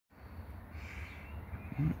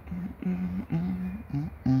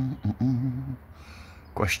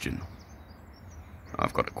Question.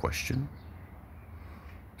 I've got a question.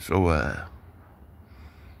 So,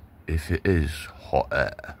 if it is hot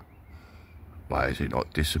air, why is it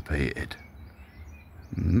not dissipated?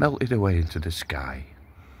 Melted away into the sky.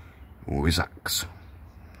 Whizax.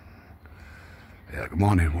 Yeah, good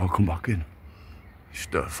morning, welcome back in.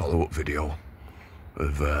 Just a follow-up video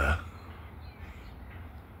of the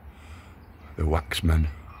Waxmen.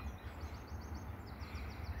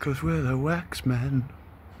 'Cause we're the Waxmen.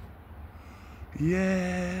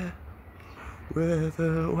 Yeah, we're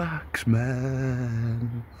the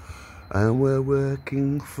Waxmen. And we're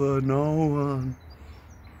working for no one.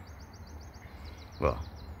 Well,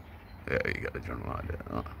 yeah, you get the general idea,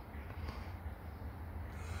 huh?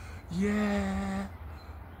 Yeah.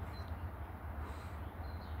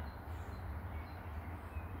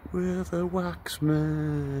 We're the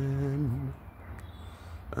Waxmen.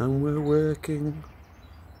 And we're working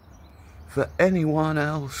for anyone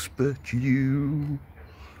else but you.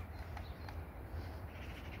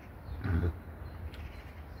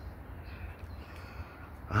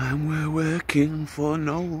 And we're working for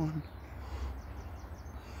no one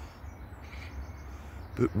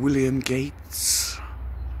but William Gates.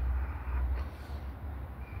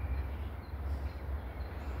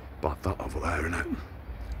 Bad that over there, innit?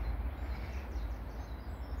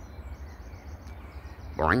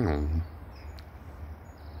 Bang.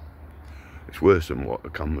 It's worse than what the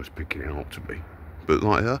camera's picking it out to be. But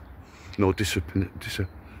like that, no dissipating.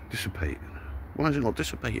 Why is it not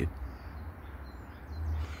dissipating?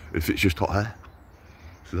 If it's just hot air.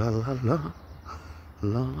 La la la la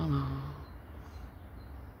la.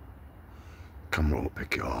 Camera won't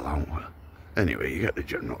pick it all out. Anyway, you get the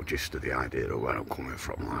general gist of the idea of where I'm coming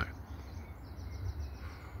from, like.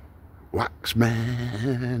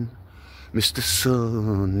 Waxman, Mr.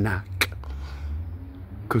 Sunak.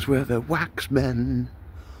 'Cause we're the Waxmen.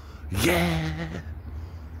 Yeah,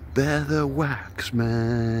 they're the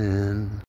Waxmen.